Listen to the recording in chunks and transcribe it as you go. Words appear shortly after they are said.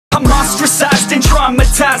ostracized and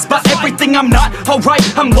traumatized by everything I'm not.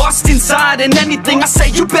 Alright, I'm lost inside, and anything I say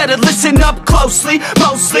you better listen up closely.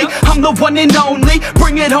 Mostly, I'm the one and only,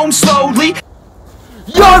 bring it home slowly.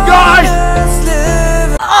 Yo guys!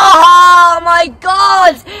 Oh my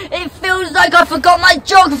god! It feels like I forgot my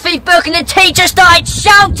geography book and the teacher started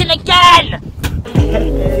shouting again!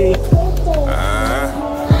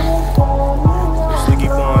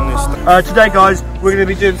 Today guys, we're going to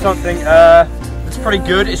be doing something that's pretty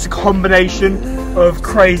good. It's a combination of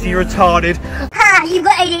crazy, retarded. Ha! You've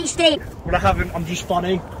got ADHD! Well, I haven't, I'm just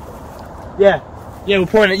funny. Yeah, we're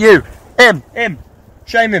pointing at you. Him,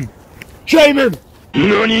 shame him. Shame him!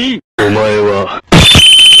 NANI?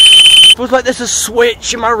 Feels like there's a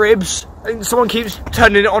switch in my ribs and someone keeps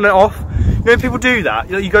turning it on and off. You know, people do that.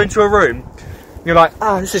 You know, you go into a room, you're like,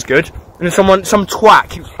 this is good. And then some twat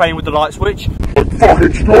keeps playing with the light switch.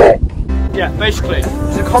 Fucking stop! Yeah, basically,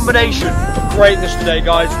 it's a combination of greatness today,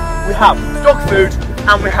 guys. We have dog food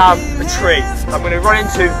and we have a tree. I'm going to run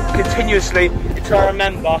into continuously until I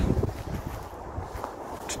remember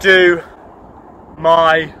to do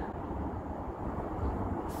my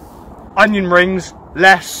onion rings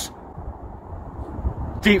less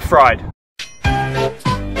deep fried.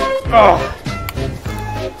 Oh.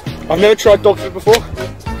 I've never tried dog food before.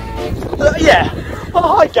 Yeah.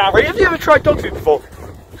 Oh, hi Gary, have you ever tried dog food before?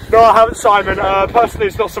 No, I haven't, Simon. Personally,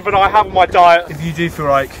 it's not something I have on my diet. If you do feel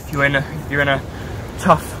like you're in a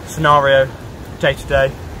tough scenario day to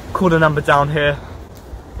day, call the number down here.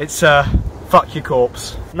 It's fuck your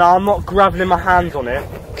corpse. No, I'm not grappling my hands on it.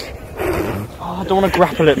 Oh, I don't want to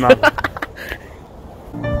grapple it, man.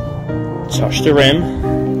 Touch the rim.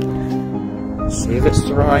 See if it's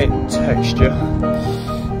the right texture.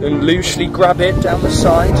 Then loosely grab it down the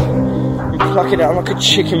side and pluck it out like a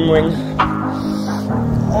chicken wing.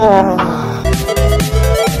 Oh.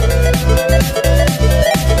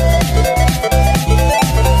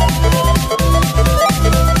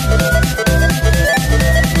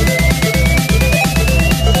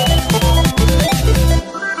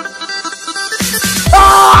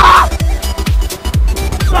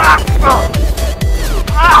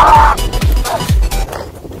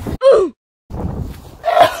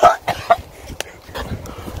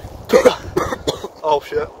 Oh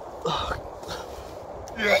shit.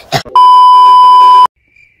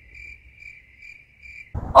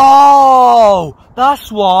 Oh, that's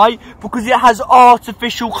why, because it has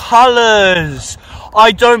artificial colours.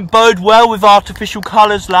 I don't bode well with artificial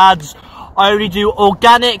colours, lads. I only do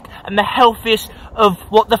organic and the healthiest of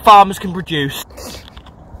what the farmers can produce.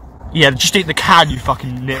 Yeah, just eat the can, you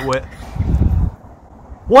fucking nitwit.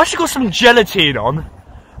 Why has she got some gelatine on?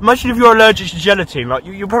 Imagine if you're allergic to gelatine, like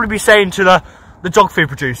you'll probably be saying to the dog food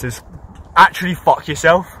producers, actually fuck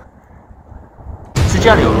yourself. Is the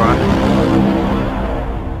jelly alright?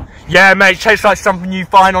 Yeah mate, it tastes like something you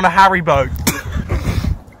find on a Haribo.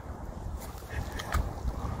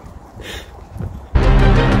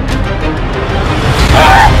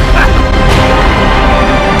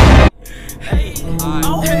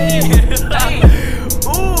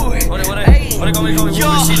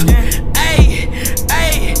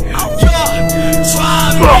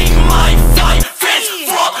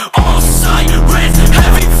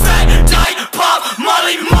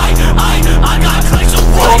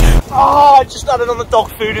 Oh, I just landed on the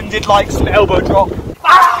dog food and did like some elbow drop.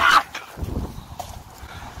 Ah!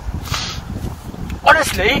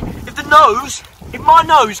 Honestly, if my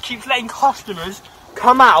nose keeps letting customers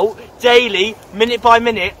come out daily, minute by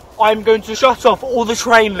minute, I'm going to shut off all the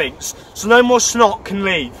train links, so no more snot can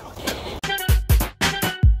leave.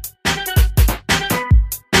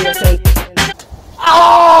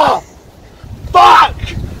 Ah! Fuck!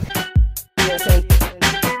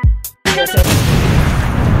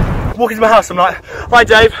 Walk into my house, I'm like, hi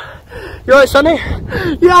Dave, you alright Sonny?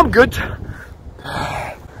 Yeah, I'm good.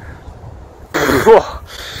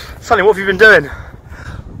 Sonny, what have you been doing?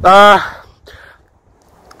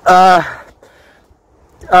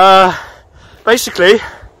 Basically,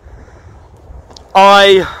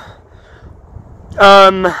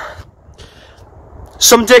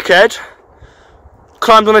 some dickhead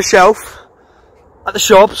climbed on a shelf at the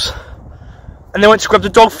shops and they went to grab the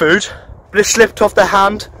dog food, but it slipped off their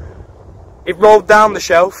hand. It rolled down the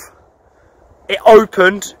shelf, it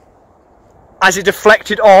opened as it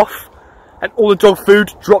deflected off, and all the dog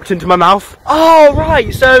food dropped into my mouth. Oh,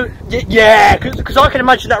 right, so, yeah, because I can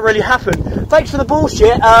imagine that really happened. Thanks for the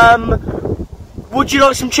bullshit. Would you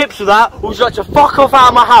like some chips for that, or would you like to fuck off out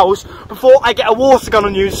of my house before I get a water gun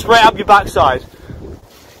on you straight up your backside?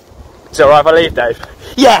 Is it alright if I leave, Dave?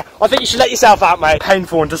 Yeah, I think you should let yourself out, mate.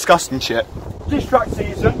 Painful and disgusting shit. Distract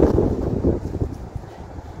season.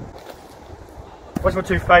 Where's my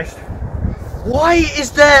toothpaste? Why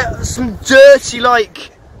is there some dirty,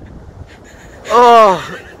 like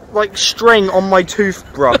string on my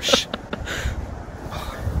toothbrush?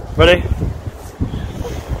 Ready?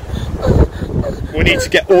 We need to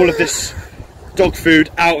get all of this dog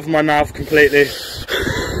food out of my mouth completely.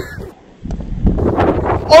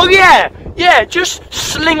 Oh yeah! Yeah, just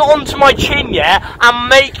sling it onto my chin, yeah, and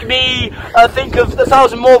make me think of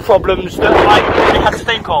 1,000 more problems that I really had to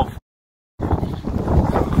think of.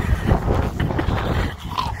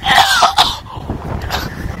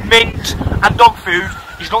 Mint and dog food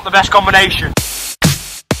is not the best combination.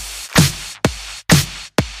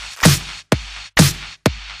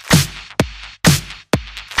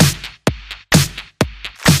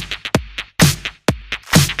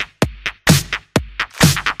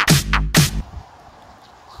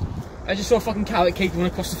 I just saw a fucking carrot cake run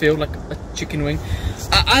across the field like a chicken wing,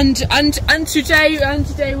 and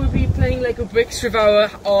today we'll be playing Lego bricks with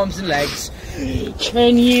our arms and legs.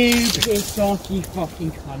 Can you piss off, you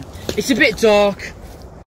fucking cunt? It's a bit dark.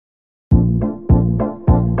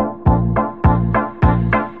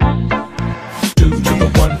 Two to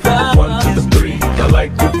the one to the three. I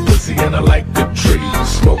like good pussy and I like good trees.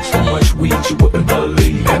 Smoke so much weed you wouldn't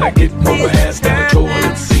believe, and I get more ass than a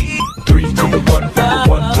toilet seat. 3 to the one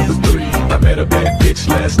to the three. I met a bad bitch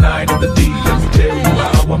last night in the D. Let me tell you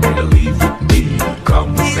how I made her leave with me.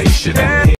 Conversation and